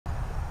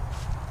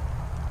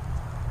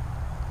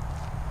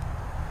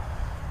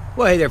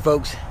Well, hey there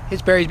folks,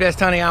 it's Barry's Best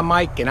Honey. I'm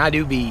Mike and I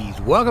do bees.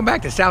 Welcome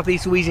back to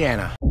Southeast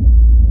Louisiana.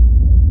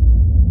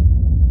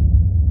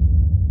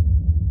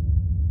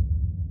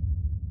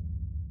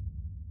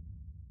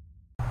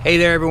 Hey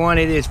there everyone,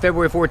 it is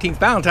February 14th,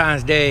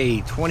 Valentine's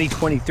Day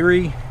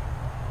 2023.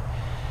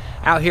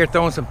 Out here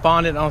throwing some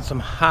fondant on some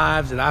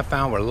hives that I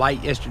found were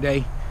light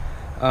yesterday.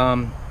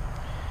 And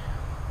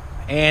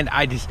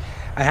I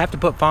have to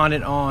put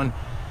fondant on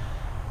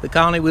the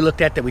colony we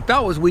looked at that we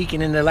thought was weak,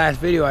 and in the last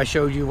video I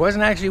showed you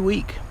wasn't actually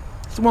weak.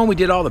 It's the one we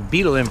did all the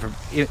beetle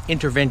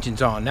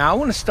interventions on. Now I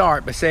want to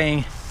start by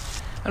saying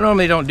I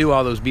normally don't do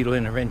all those beetle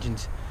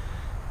interventions,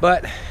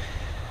 but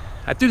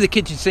I threw the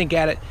kitchen sink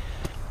at it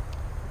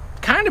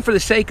kind of for the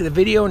sake of the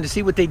video and to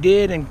see what they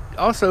did, and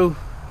also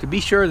to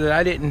be sure that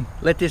I didn't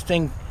let this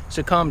thing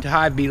succumb to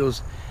hive beetles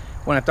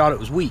when I thought it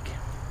was weak.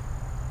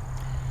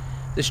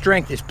 The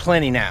strength is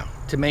plenty now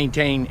to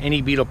maintain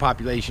any beetle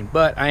population,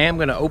 but I am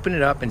going to open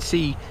it up and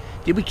see,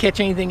 did we catch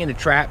anything in the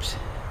traps?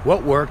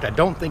 What worked? I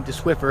don't think the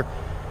Swiffer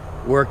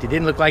worked. It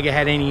didn't look like it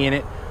had any in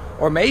it.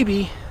 Or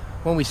maybe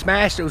when we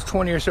smashed those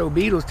 20 or so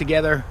beetles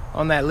together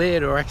on that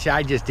lid, or actually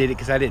I just did it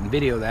because I didn't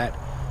video that,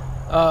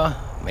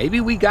 maybe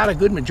we got a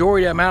good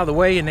majority of them out of the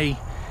way and they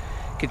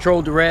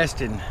controlled the rest,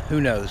 and who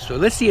knows. So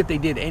let's see if they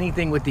did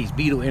anything with these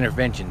beetle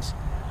interventions,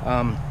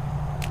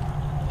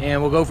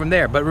 and we'll go from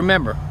there. But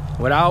remember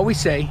what I always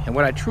say, and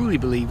what I truly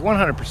believe,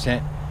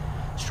 100%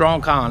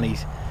 strong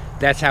colonies,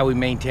 that's how we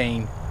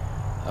maintain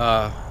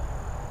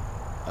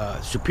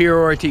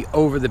superiority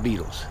over the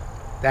beetles.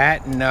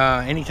 That and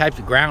any types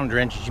of ground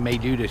drenches you may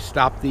do to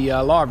stop the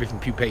larvae from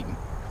pupating.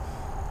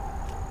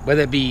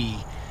 Whether it be,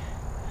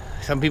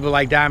 some people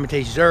like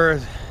diatomaceous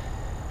earth,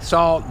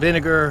 salt,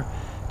 vinegar,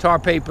 tar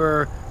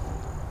paper,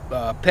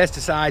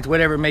 pesticides,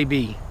 whatever it may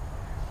be.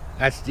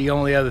 That's the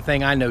only other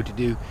thing I know to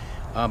do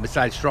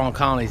besides strong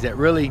colonies that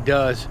really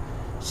does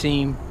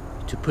seem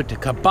to put the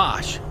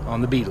kibosh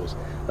on the beetles.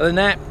 Other than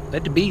that,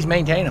 let the bees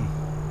maintain them,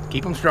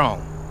 keep them strong.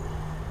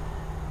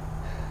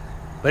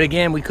 But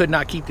again, we could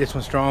not keep this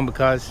one strong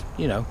because,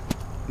 you know,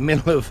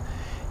 middle of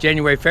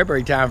January,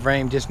 February time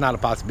frame, just not a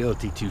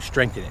possibility to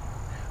strengthen it.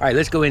 All right,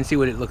 let's go in and see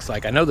what it looks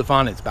like. I know the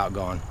fondant's about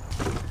gone.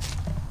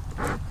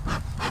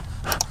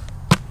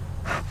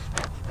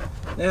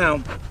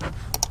 Now,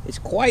 it's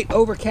quite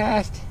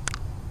overcast.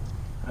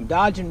 I'm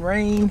dodging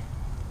rain.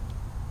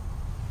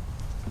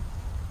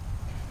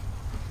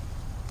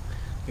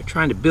 They're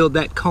trying to build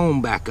that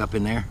comb back up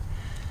in there.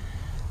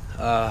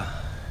 So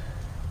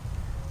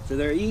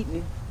they're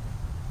eating.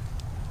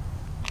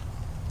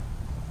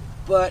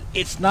 But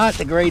it's not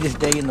the greatest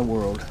day in the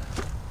world.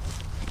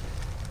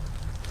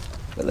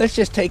 But let's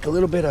just take a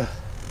little bit of,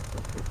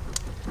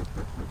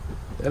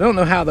 I don't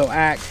know how they'll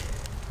act.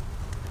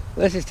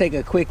 Let's just take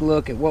a quick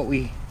look at what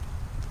we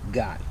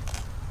got.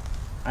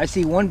 I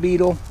see one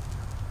beetle.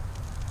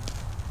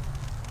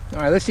 All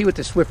right, let's see what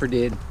the Swiffer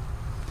did.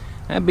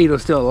 That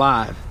beetle's still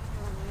alive.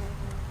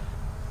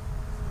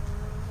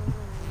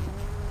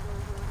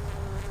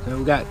 So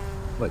we got,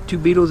 what, 2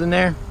 beetles in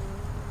there?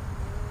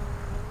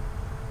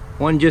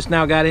 One just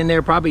now got in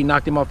there, probably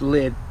knocked him off the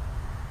lid.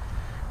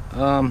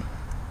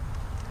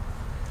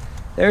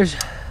 There's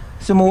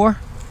some more.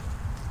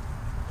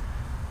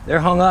 They're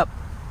hung up,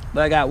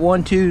 but I got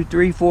 1, 2,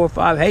 3, 4,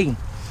 5. Hey,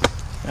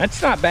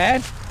 that's not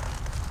bad.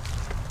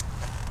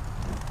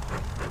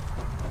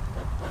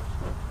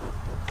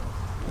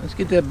 Let's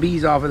get the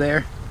bees off of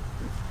there.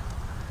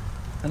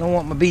 I don't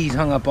want my bees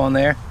hung up on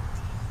there.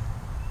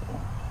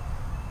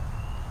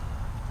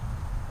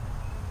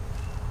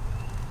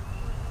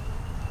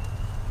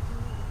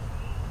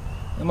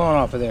 Come on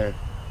off of there.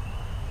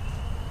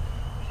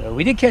 So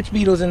we did catch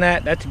beetles in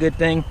that. That's a good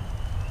thing.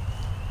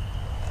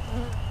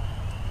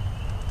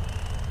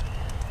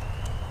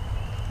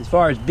 As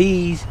far as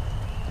bees,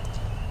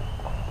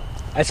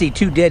 I see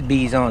 2 dead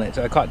bees on it.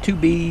 So I caught 2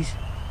 bees.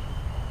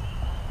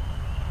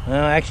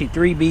 Actually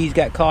 3 bees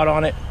got caught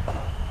on it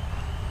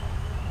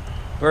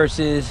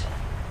versus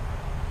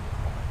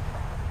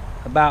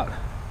about,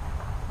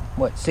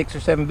 what, 6 or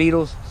 7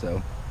 beetles.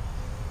 So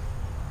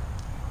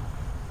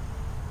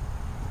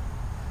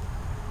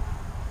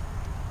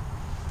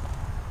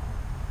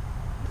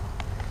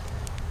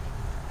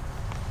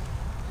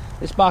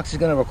this box is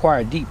going to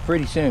require deep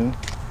pretty soon.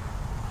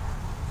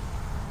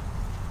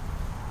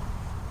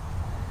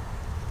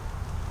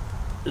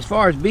 As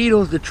far as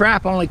beetles, the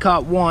trap only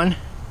caught 1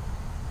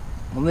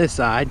 on this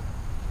side.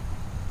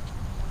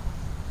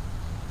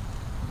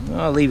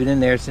 I'll leave it in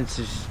there since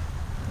there's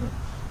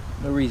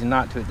no reason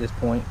not to at this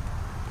point.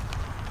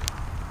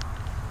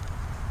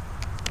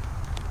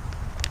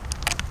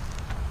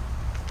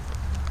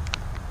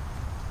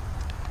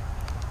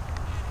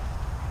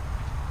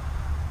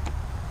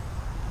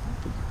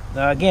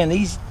 Again,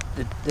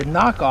 the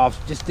knockoffs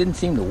just didn't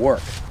seem to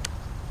work.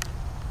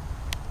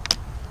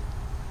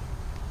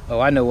 Oh,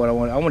 I know what I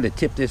want. I want to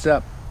tip this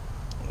up.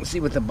 Let's see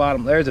what the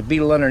bottom, there's a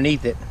beetle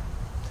underneath it.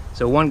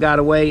 So 1 got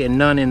away and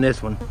none in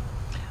this one.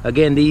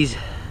 Again, these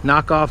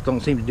knockoffs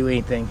don't seem to do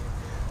anything.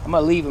 I'm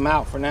gonna leave them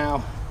out for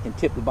now and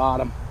tip the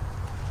bottom.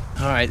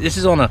 All right, this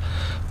is on a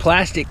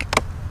plastic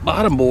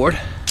bottom board.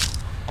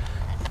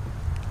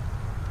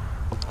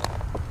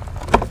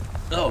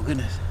 Oh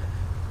goodness.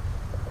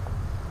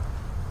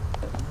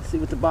 Let's see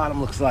what the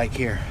bottom looks like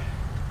here.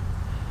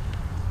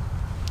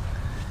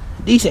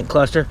 Decent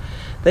cluster.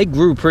 They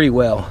grew pretty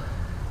well.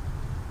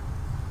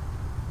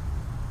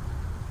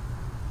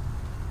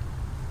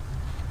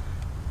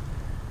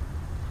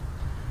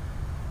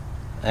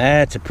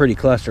 That's a pretty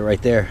cluster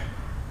right there.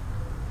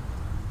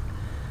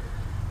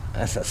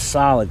 That's a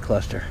solid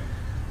cluster.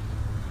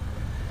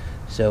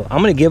 So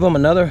I'm going to give them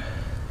another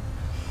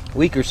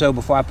week or so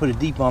before I put a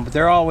deep on, but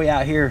they're all the way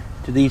out here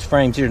to these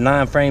frames. Here's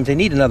 9 frames. They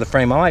need another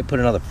frame. I might put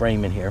another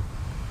frame in here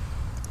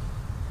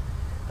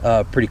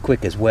pretty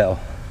quick as well,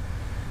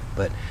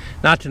 but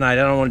not tonight.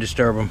 I don't want to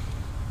disturb them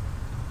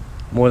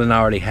more than I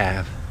already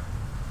have.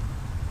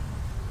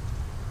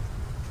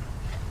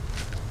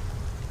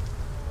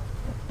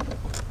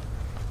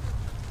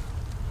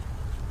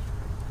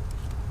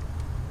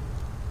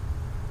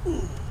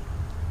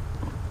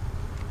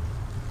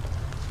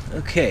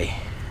 Okay,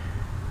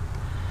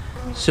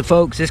 so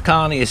folks, this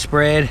colony is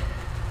spread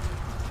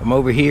from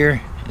over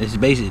here. This is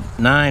basically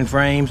 9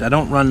 frames. I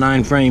don't run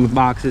 9 frame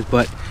boxes,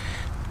 but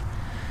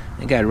I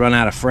think I'd run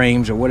out of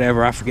frames or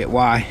whatever. I forget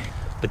why,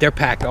 but they're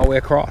packed all the way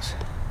across.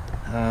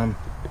 I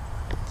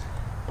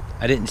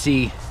didn't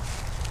see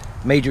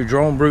major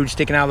drone brood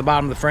sticking out of the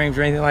bottom of the frames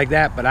or anything like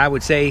that, but I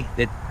would say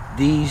that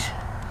these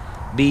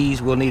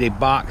bees will need a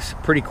box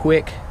pretty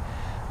quick.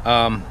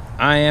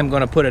 I am going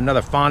to put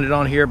another fondant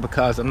on here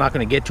because I'm not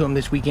going to get to them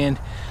this weekend,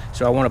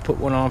 so I want to put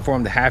one on for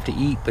them to have to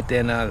eat. But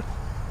then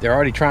they're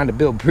already trying to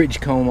build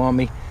bridge comb on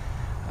me,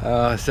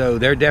 so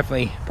they're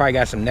definitely probably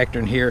got some nectar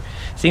in here.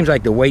 Seems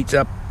like the weight's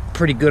up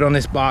pretty good on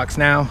this box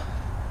now,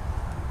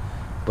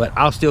 but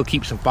I'll still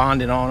keep some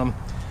fondant on them,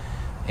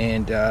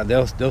 and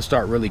they'll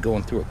start really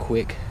going through it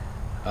quick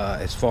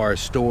as far as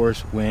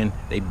stores when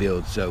they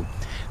build. So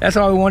that's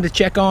all we wanted to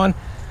check on.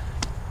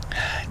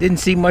 Didn't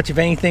see much of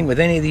anything with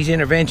any of these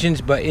interventions,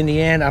 but in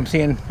the end I'm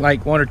seeing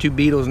like 1 or 2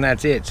 beetles, and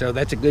that's it. So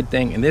that's a good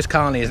thing, and this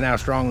colony is now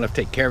strong enough to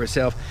take care of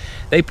itself.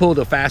 They pulled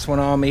a fast one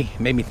on me,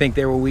 made me think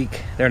they were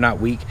weak. They're not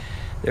weak.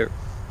 They're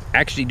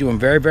actually doing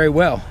very, very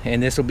well,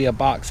 and this will be a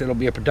box. It'll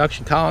be a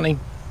production colony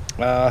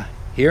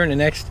here in the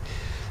next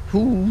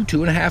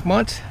 2.5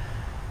 months.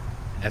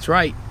 That's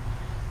right,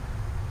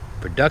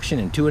 production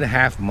in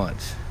 2.5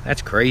 months.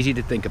 That's crazy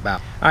to think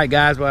about. All right,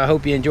 guys, well, I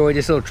hope you enjoyed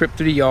this little trip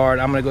through the yard.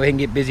 I'm gonna go ahead and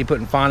get busy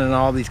putting fondant on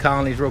all these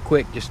colonies real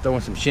quick, just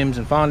throwing some shims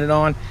and fondant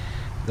on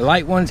the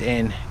light ones,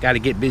 and got to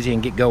get busy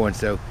and get going.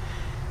 So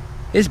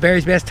this is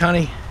Barry's Best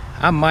Honey.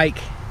 I'm Mike,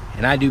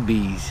 and I do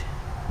bees.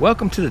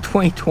 Welcome to the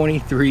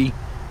 2023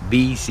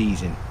 bee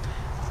season.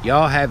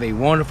 Y'all have a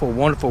wonderful,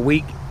 wonderful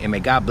week, and may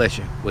God bless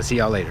you. We'll see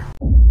y'all later.